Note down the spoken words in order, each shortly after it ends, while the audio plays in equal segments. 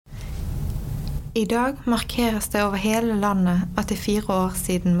I dag markeres det over hele landet at det 4 år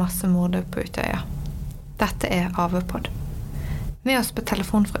siden massemordet på Utøya. Dette AV-pod. Med oss på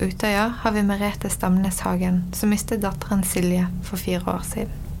telefon fra Utøya har vi Merete Stamnes Hagen, som mistet datteren Silje for 4 år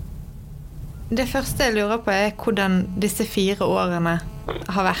siden. Det første jeg lurer på hvordan disse 4 årene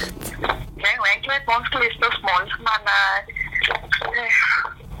har vært. Det jo egentlig et vanskelig spørsmål, men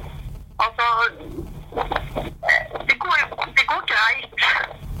det går greit.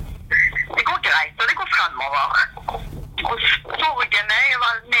 Det går greit, og det går fremover. Og sorgen jo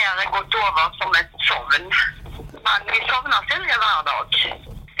vel mer gått over som et sovn. Men vi sovner Silje hver dag.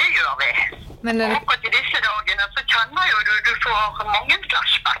 Det gjør vi. Men og akkurat i disse dagene så kjenner jo du får mange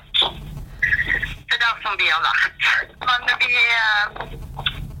flashback til der som vi har vært. Men vi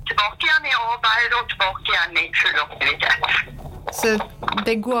tilbake igjen i arbeid og tilbake igjen i full aktivitet. Så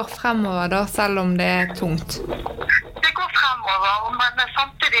det går fremover da, selv om det tungt? Det går fremover, men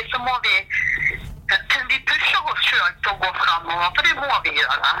samtidig så må vi pusher oss selv til å gå fremover, for det må vi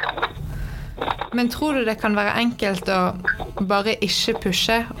gjøre. Men tror du det kan være enkelt å bare ikke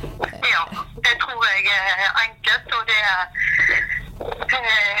pushe? Ja, det tror jeg enkelt, og det har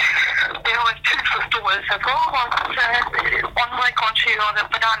jeg full forståelse for, at andre kanskje gjør det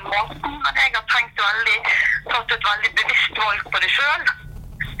på den måten, men jeg har tatt et veldig bevisst valg på det selv,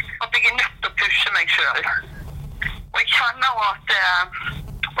 at jeg nødt til å pushe meg selv. Og jeg kjenner at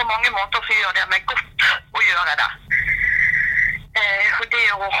på mange måter så gjør det meg godt å gjøre det. Og det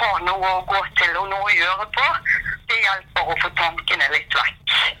å ha noe å gå til og noe å gjøre på, det hjelper å få tankene litt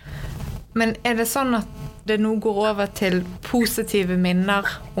vekk. Men det sånn at det nå går over til positive minner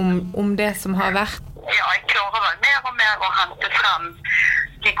om det som har vært? Ja, jeg klarer vel mer og mer å hente frem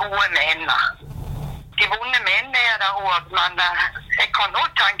de gode minnene. De vonde minnene der også, men jeg kan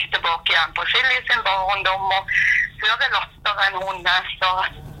også tenke tilbake igjen på Silje sin barndom og høre latteren hennes og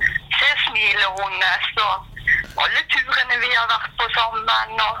se smilet hennes og alle turene vi har vært på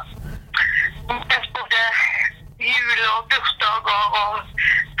sammen og både jul og bursdager og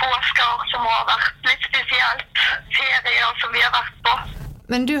påsker som har vært litt spesielt, ferier som vi har vært på.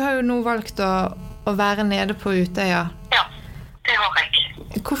 Men du har jo nå valgt å være nede på Utøya. Ja, det har jeg.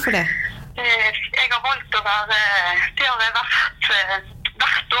 Hvorfor det? Jeg har valgt å være, det har jeg vært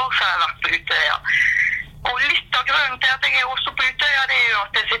hvert år så har jeg vært på Utøya. Og litt av grunnen til at jeg også på Utøya, det jo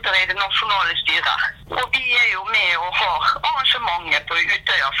at jeg sitter i det nasjonale styret. Og vi jo med og har arrangementet på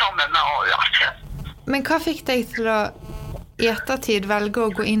Utøya sammen med AUF. Men hva fikk deg til å i ettertid velge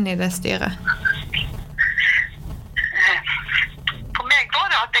å gå inn i det styret? For meg var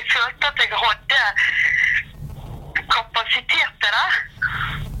det at jeg følte at jeg hadde kapasitet til det.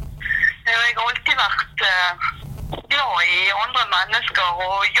 Jeg har alltid vært glad i andre mennesker,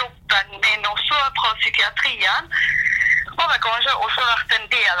 og jobben min også fra psykiatrien har vel kanskje også vært en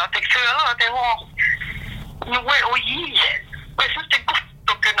del at jeg føler at jeg har noe å gi. Og jeg synes det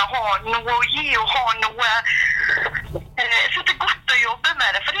godt å kunne ha noe å gi og ha noe. Jeg synes det godt å jobbe med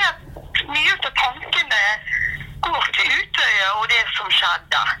det, fordi at mye av tankene går til Utøya og det som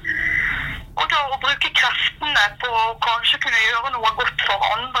skjedde. Og da å bruke kreftene på å kanskje kunne gjøre noe godt for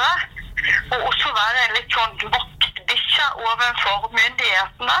andre, og også være en litt sånn vaktbikkje overfor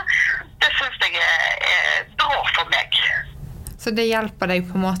myndighetene, det synes jeg bra for meg. Så det hjelper deg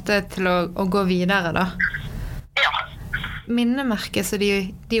på en måte til å gå videre da? Ja. Minnemerket så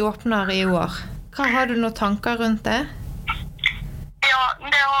de åpner i år. Hva har du noen tanker rundt det? Ja,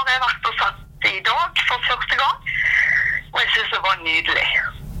 det har jeg vært og sett i dag for første gang, og jeg synes det var nydelig.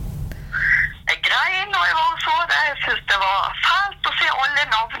 Jeg grein når jeg var og så det. Jeg synes det var fælt å se alle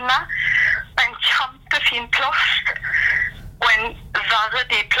navnene. En kjempefin plass, og en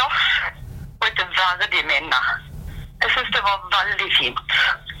verdig plass, og et verdig minne. Jeg synes det var veldig fint.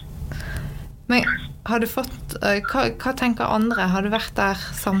 Men har du fått, hva tenker andre? Har du vært der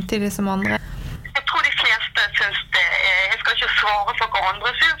samtidig som andre? Jeg tror de fleste synes det, jeg skal ikke svare for hva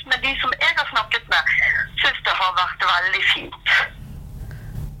andre synes, men de som jeg har snakket med, synes det har vært veldig fint.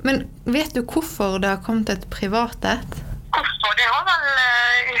 Men vet du hvorfor det har kommet et privatet? Hvorfor? Det har vel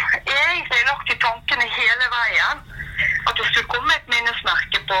egentlig lagt i tankene hele veien at det skulle komme et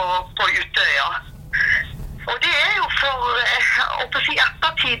minnesmerke på Utøya. Og det jo for å si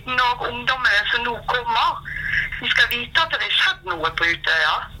ettertiden og ungdommene som nå kommer. Vi skal vite at det skjedd noe på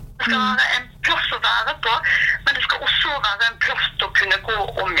Utøya. Det skal være en plass å være på, men det skal også være en plass til å kunne gå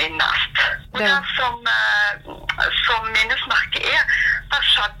og minnes. Og det som minnesmerket der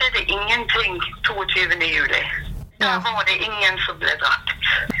skjedde det ingenting 22. juli. Der var det ingen som ble drept.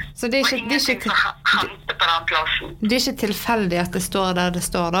 Så det er ikke tilfeldig at det står der det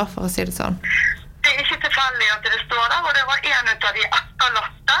står da, for å si det sånn? Det er ikke tilfeldig at det står der, og det var en av de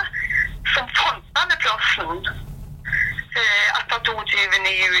etterlatte som fant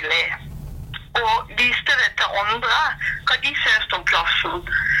i juli, og viste det til andre, hva de synes om plassen.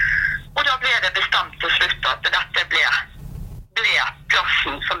 Og da ble det bestemt til slutt at dette ble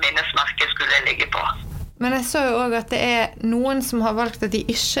plassen som minnesmerket skulle ligge på. Men jeg så jo også at det noen som har valgt at de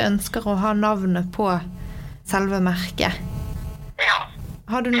ikke ønsker å ha navnet på selve merket. Ja.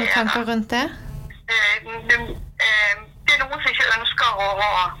 Har du noen tanker rundt det? Det noen som ikke ønsker å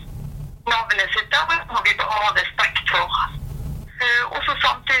ha navnet sitt der, det må vi bare ha respekt for. Og så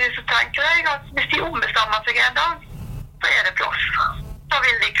samtidig så tenker jeg at hvis de ombestemmer seg en dag, så det plass. Da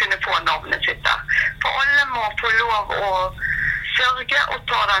vil de kunne få navnet sitt der. For alle må få lov å sørge og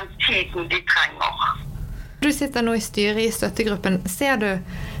ta den tiden de trenger. Du sitter nå i styret i støttegruppen. Ser du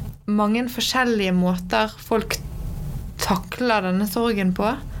mange forskjellige måter folk takler denne sorgen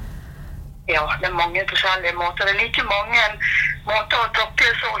på? Ja, det mange forskjellige måter. Det like mange måter å takle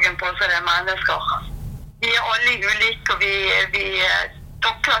sorgen på som det mennesker. Vi alle ulike, og vi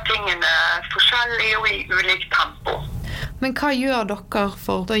takler tingene forskjellig og i ulikt tempo. Men hva gjør dere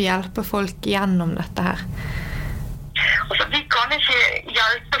for å hjelpe folk gjennom dette her? Altså, vi kan ikke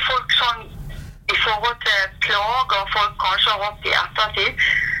hjelpe folk sånn i forhold til plager folk kanskje har hatt i ettertid,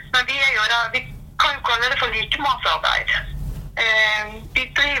 men vi jo der, vi kan jo kalle det for likemannsarbeid. Vi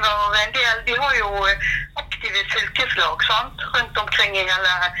driver en del, vi har jo aktive fylkeslag, sant, rundt omkring i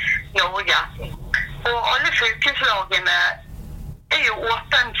hele Norge. Og alle fylkeslagene jo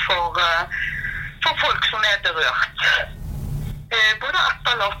åpent for folk som berørt. Både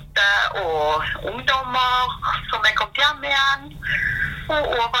etterlatte og ungdommer som kommet hjem igjen, og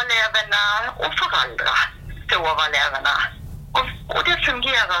overlevende og foreldre til overlevende. Og det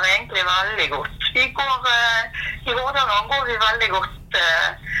fungerer egentlig veldig godt. I Hordaland går vi veldig godt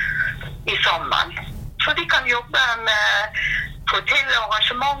i sammen. Så vi kan jobbe med få til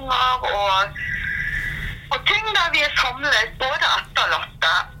arrangementer og ting der vi samlet både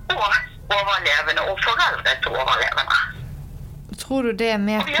etterlatte og overlevende og foreldre til overlevende. Tror du det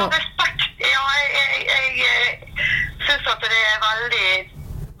med på... Vi har respekt. Ja, jeg synes at det veldig,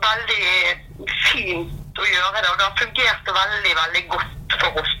 veldig fint å gjøre det, og det har fungert veldig, veldig godt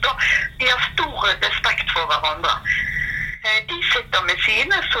for oss. Da. Vi har stor respekt for hverandre. De sitter med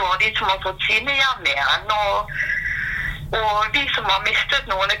sine sår, de som har fått sine hjem igjen, og de som har mistet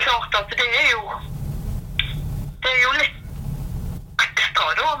noen, klart at det jo litt ekstra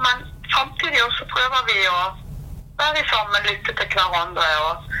da, men samtidig også prøver vi å være sammen, lytte til hverandre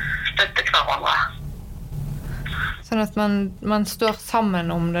og støtte hverandre. Sånn at man står sammen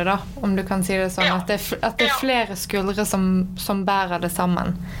om det da, om du kan si det sånn, at det flere skuldre som bærer det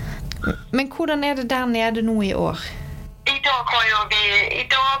sammen. Men hvordan det der nede nå i år? I dag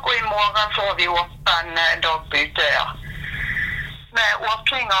og i morgen så har vi åpen dag på Utøya. Med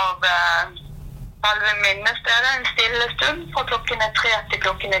åpning av selve minnestedet, en stille stund fra klokken 3 til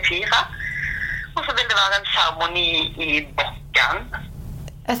klokken 4. Og så vil det være en seremoni i bakken.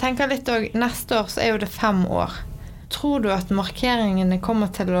 Jeg tenker litt også, neste år så jo det 5 år. Tror du at markeringene kommer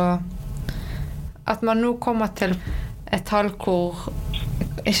til å... At man nå kommer til et tall hvor...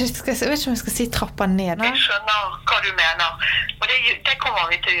 Jeg vet ikke om jeg skal si trappa ned. Jeg skjønner hva du mener. Og det kommer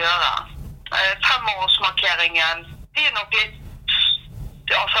vi til å gjøre. 5-årsmarkeringen, det nok litt...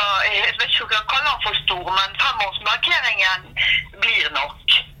 Altså, jeg vet ikke hva jeg kaller den for stor, men 5-årsmarkeringen blir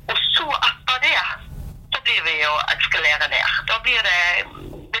nok. Og så etter det, da blir vi å eskalere ned. Da blir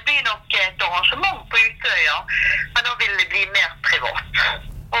det blir nok et arrangement på Utøya, men da vil det bli mer privat.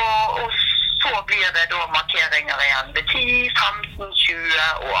 Og så blir det da markeringer igjen ved 10, 15,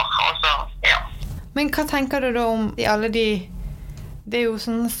 20 år. Altså, ja. Men hva tenker du da om alle de... Det jo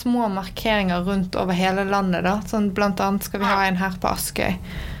sånne små markeringer rundt over hele landet da. Sånn, blant annet skal vi ha en her på Askøy.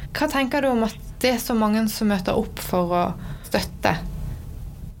 Hva tenker du om at det så mange som møter opp for å støtte?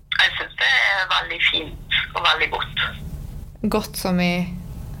 Jeg synes det veldig fint og veldig godt. Godt som i?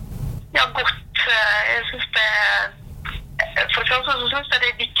 Ja, godt. Jeg synes det... For det første så synes jeg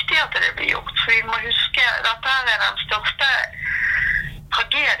det viktig at det blir gjort. For vi må huske at dette den største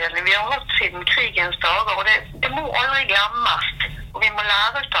tragedien vi har hatt siden krigens dager. Og det må aldri glemmes. Og vi må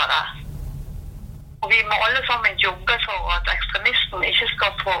lære ut av det. Og vi må alle sammen jobbe for at ekstremisten ikke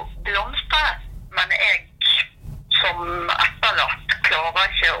skal få blomstre. Men jeg som etterlatt klarer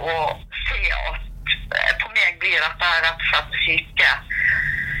ikke å se at på meg blir dette rett og slett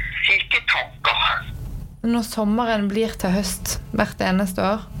syke tanker. Når sommeren blir til høst hvert eneste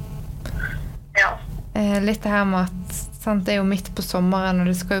år, ja. Litt det her med at sant, det jo midt på sommeren, og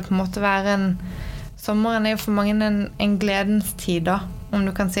det skal jo på en måte være sommeren jo for mange en gledens tid da, om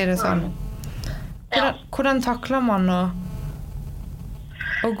du kan si det sånn. Hvordan takler man å...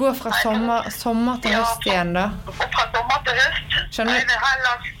 Og gå fra sommer til høst igjen da? Og fra sommer til høst. Skjønner du?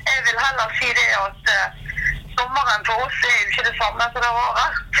 Jeg vil heller si det at sommeren for oss jo ikke det samme som det har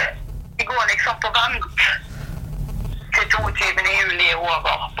vært. Vi går liksom på vent til 22. juli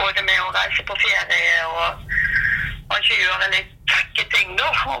over, både med å reise på ferie og kanskje gjøre litt kjekke ting da.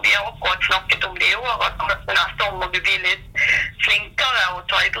 Og vi har akkurat snakket om det i år, at neste år må vi bli litt flinkere og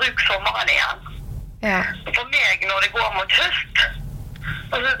ta i bruk sommeren igjen. Ja. For meg, når det går mot høst,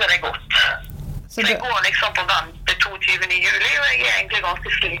 så synes jeg det er godt. Så jeg går liksom på vent til 22. juli, og jeg er egentlig ganske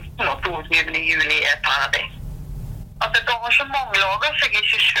sliten når 22. juli er ferdig. At et arrangement lager seg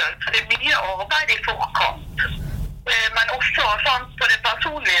ikke selv, for det er mye arbeid i forkant. Men også sånn, på det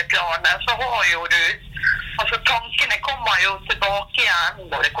personlige planet så har jo du, altså tankene kommer jo tilbake igjen,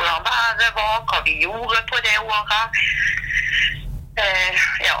 både hvordan været var, hva vi gjorde på det året,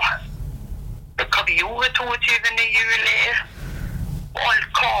 hva vi gjorde 22. juli, og alt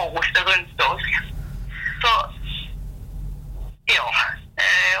kaoset rundt oss. Så, ja,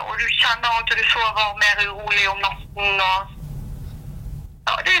 og du kjenner at du sover mer urolig om natten, og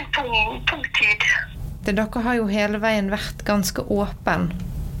ja, det er en tung tid. Dere har jo hele veien vært ganske åpen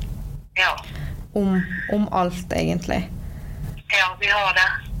om alt, egentlig. Ja, vi har det.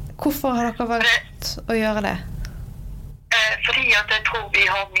 Hvorfor har dere valgt å gjøre det? Fordi at jeg tror vi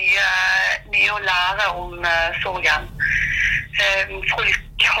har mye å lære om sorgen.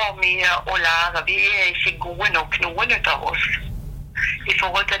 Folk har mye å lære. Vi er ikke gode nok, noen av oss, i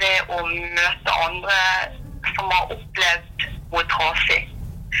forhold til det å møte andre som har opplevd noe trasig.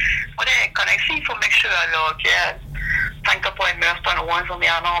 Og det kan jeg si for meg selv, og tenker på jeg møter noen som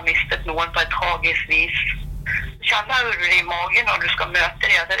gjerne har mistet noen på et tragisk vis. Kjenner du det i magen når du skal møte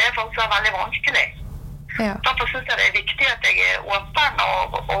det, at det er faktisk veldig vanskelig. Ja. Derfor synes jeg det er viktig at jeg er åpen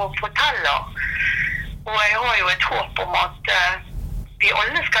og forteller. Og jeg har jo et håp om at vi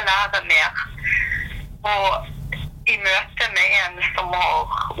alle skal lære mer. Og i møte med en som har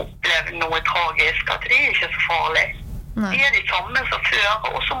opplevd noe tragisk, at det er ikke så farlig. Nei. De er de samme som før,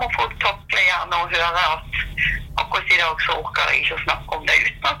 og så må folk takle gjerne og høre at akkurat i dag så orker jeg ikke å snakke om det,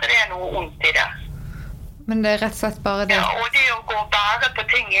 uten at det er noe ondt i det. Men det er rett og slett bare det? Ja, og det å gå og bære på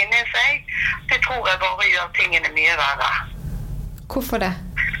ting inni seg, det tror jeg bare gjør tingene mye verre. Hvorfor det?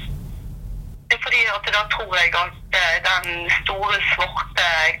 Det er fordi at da tror jeg at den store svarte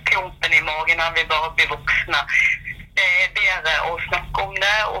klumpen i magen når vi bare blir voksne, det er bedre å snakke om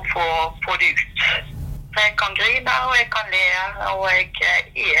det og få det ut. Så jeg kan grine, og jeg kan le, og jeg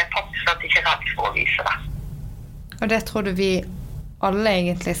er faktisk ikke redd for å vise det. Og det tror du vi alle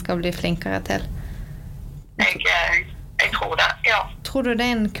egentlig skal bli flinkere til? Jeg tror det, ja. Tror du det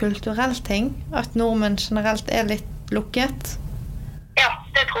er en kulturell ting? At nordmenn generelt er litt lukket? Ja,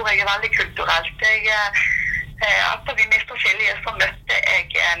 det tror jeg er veldig kulturelt. Etter vi mistet Silje, så møtte jeg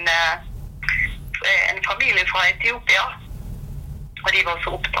en familie fra Etiopia, og de var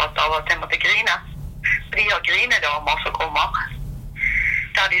så opptatt av at jeg måtte grine. De har grinedamer som kommer,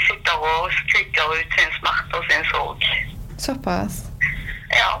 der de sitter og skriker ut sin smerte og sin sorg. Såpass?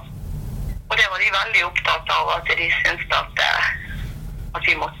 Ja, og det var de veldig opptatt av, at de syntes at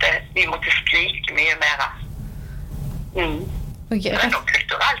vi måtte skrike mye mer. Okay. Det er noe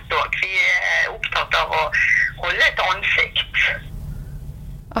kulturelt også. Vi er opptatt av å holde et ansikt.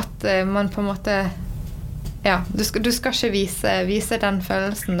 At man på en måte, ja, du skal ikke vise den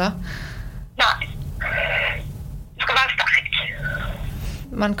følelsen da? Nei. Du skal være sterk.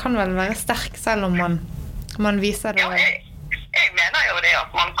 Man kan vel være sterk selv om man viser det? Ja, jeg mener jo det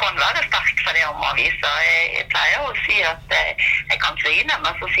at man kan være sterk for det om man viser. Jeg pleier å si at jeg kan grine,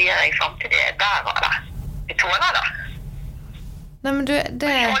 men så sier jeg samtidig jeg bærer det. Jeg tåler det. Nei, men det...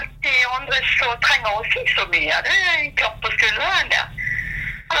 Alltid andre så trenger å si så mye. Det er en klapp på skulderen det.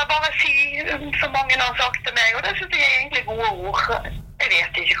 Eller bare si så mange har sagt til meg, og det synes jeg er egentlig gode ord. Jeg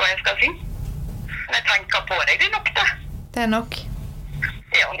vet ikke hva jeg skal si. Men jeg tenker på det. Det er nok det. Det er nok?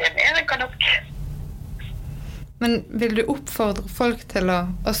 Ja, det er mer enn kan nok. Men vil du oppfordre folk til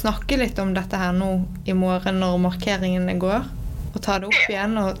å snakke litt om dette her nå i morgen når markeringene går? Og ta det opp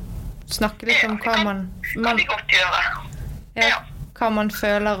igjen og snakke litt om hva man kan vi godt gjøre. Ja, hva man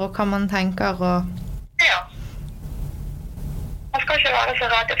føler og hva man tenker og... Ja. Man skal ikke være så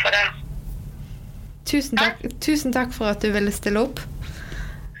redde for det. Tusen takk for at du ville stille opp.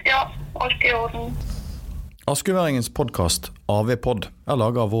 Ja, alt i orden. Askeværingens podcast AV-pod er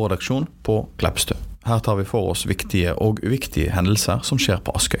laget av vår redaksjon på Kleppstø. Her tar vi for oss viktige og uviktige hendelser som skjer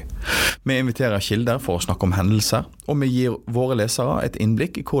på Askøy. Vi inviterer kilder for å snakke om hendelser, og vi gir våre lesere et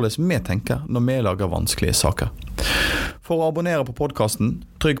innblikk i hvordan vi tenker når vi lager vanskelige saker. For å abonnere på podcasten,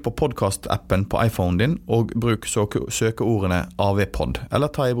 trykk på podcast-appen på iPhone din og bruk søkeordene AVPod, eller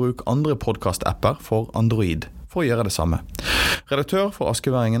ta i bruk andre podcast-apper for Android for å gjøre det samme. Redaktør for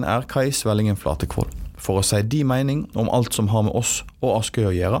Askøyværingen Kai Svellingen Flatekvold. For å si din mening om alt som har med oss og Askøy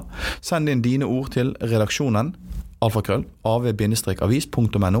å gjøre, send inn dine ord til redaksjonen av-avis.no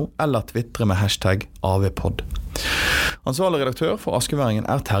eller twittre med hashtag AVPod. Ansvarlig redaktør for Askøyværingen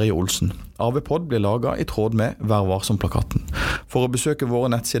Terje Olsen. AVPod blir laget i tråd med Vær varsom-plakaten. For å besøke våre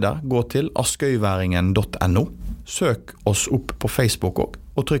nettsider, gå til askøyværingen.no. Søk oss opp på Facebook også,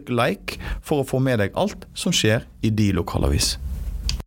 og trykk like for å få med deg alt som skjer i din lokalavis.